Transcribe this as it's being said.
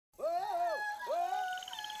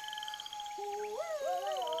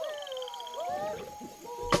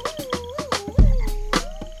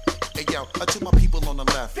yo, to my people on the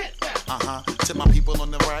left. To my people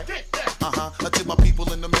on the right. To my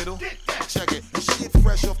people in the middle. Check it. Shit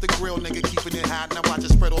fresh off the grill, nigga, keeping it hot. Now watch it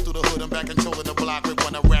spread all through the hood. I'm back controlling the block with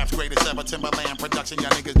one of rap's greatest ever. Timberland production.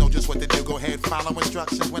 Y'all niggas know just what to do. Go ahead, follow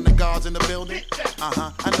instructions when the guards in the building.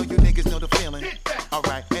 I know you niggas know the feeling.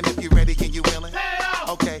 Alright, and if you ready, can you willing?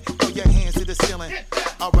 Okay, throw your hands to the ceiling.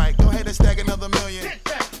 Alright, go ahead and stack another million.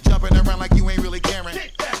 Jumping around like you ain't really caring.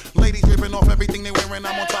 Ladies ripping off everything they wearing.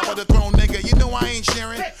 I'm on top of the throne, nigga. You know I ain't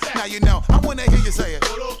sharing. Now you know. I wanna hear you say it.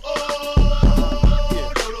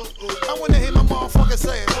 I wanna hear my motherfucker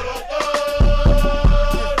say it.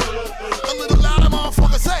 A little louder,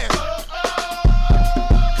 motherfucker, say it.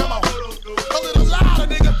 Come on. A little louder,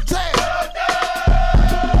 nigga, say it.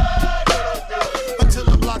 Until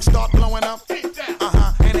the blocks start blowing up.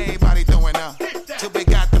 And everybody throwing up. Till we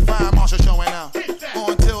got the fire marshal showing up.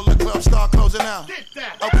 Or until the club start closing out.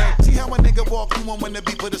 Okay, see how a nigga walk through him when the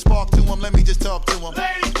beat put a spark to him. Let me just talk to him.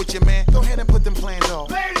 With your man, go ahead and put them plans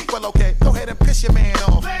off. Well, okay, go ahead and piss your man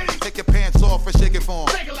off. Take your pants off and shake it for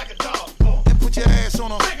him. Shake it like a dog. And put your ass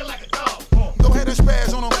on him. Shake it like a dog. Go ahead and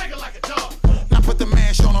spaz on him. Shake it like a dog. Now put the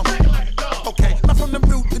mash on him. Shake it like a dog. Okay, now from the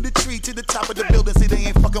root to the tree to the top of the building. See, they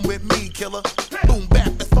ain't fucking with me, killer. Boom,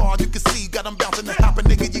 bap, as far as you can see. Got them bouncing and hopping,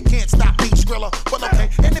 nigga. You can't stop me, Skrilla. Well, okay,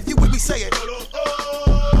 and if you with me, say it.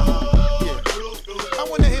 I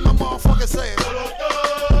wanna hear my motherfucker say it.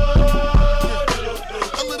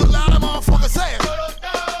 A little louder, motherfucker, say it.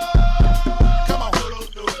 Come on.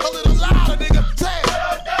 A little louder, nigga, say it.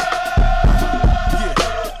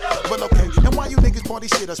 Yeah. Well, okay. And why you niggas party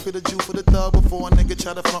shit? I spit a Jew for the thug before a nigga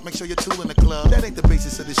try to front. Make sure you're two in the club. That ain't the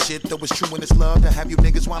basis of the shit, though it's true when it's love. To have you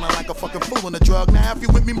niggas whining like a fucking fool on a drug. Now if you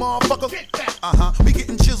with me, motherfucker. We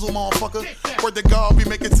getting chisel, motherfucker. Word to God, we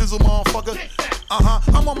making sizzle, motherfucker.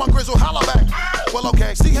 I'm on my grizzle, holla back. Well,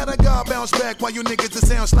 okay, see how that God bounce back while you niggas to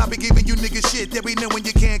sound sloppy, giving you niggas shit that we know when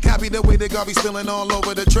you can't copy the way the God be spilling all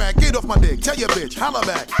over the track. Get off my dick, tell your bitch, holla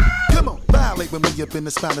back. Come on, violate with me up in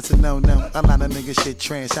the spot, it's a no-no. A lot of niggas shit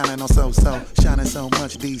trash, shining on so-so. Shining so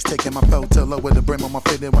much, these taking my photo. Lower the brim on my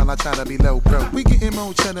fitted while I try to be low pro. We getting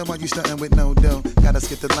more cheddar while you stunting with no dough. Gotta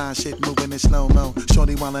skip the line, shit moving in slow-mo.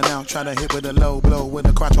 Shorty wildin' out, try to hit with a low blow. With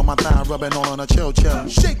a crotch on my thigh, rubbing all on a cho-cho.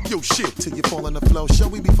 Shake your shit till you fall in the flow. Show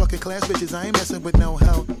we be fucking class bitches, I ain't messing with no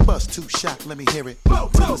hoe. Bust 2 shot, let me hear it. Tell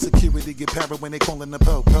the security get para when they callin' the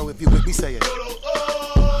po-po. If you with me, say it. Yeah.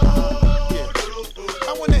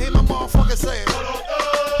 I wanna hear my motherfucker say it. Yeah.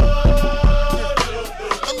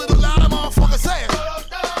 A little louder, motherfucker, say it.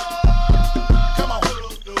 Come on.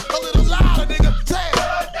 A little louder, nigga, say it.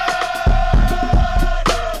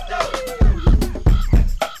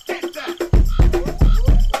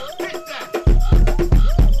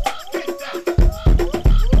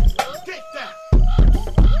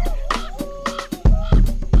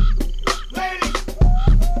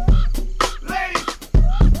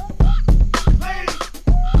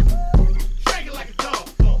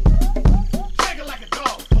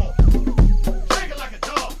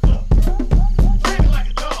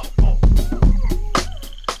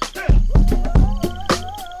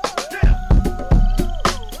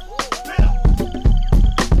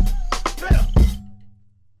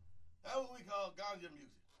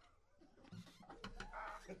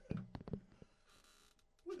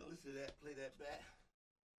 We're gonna listen to that, play that back.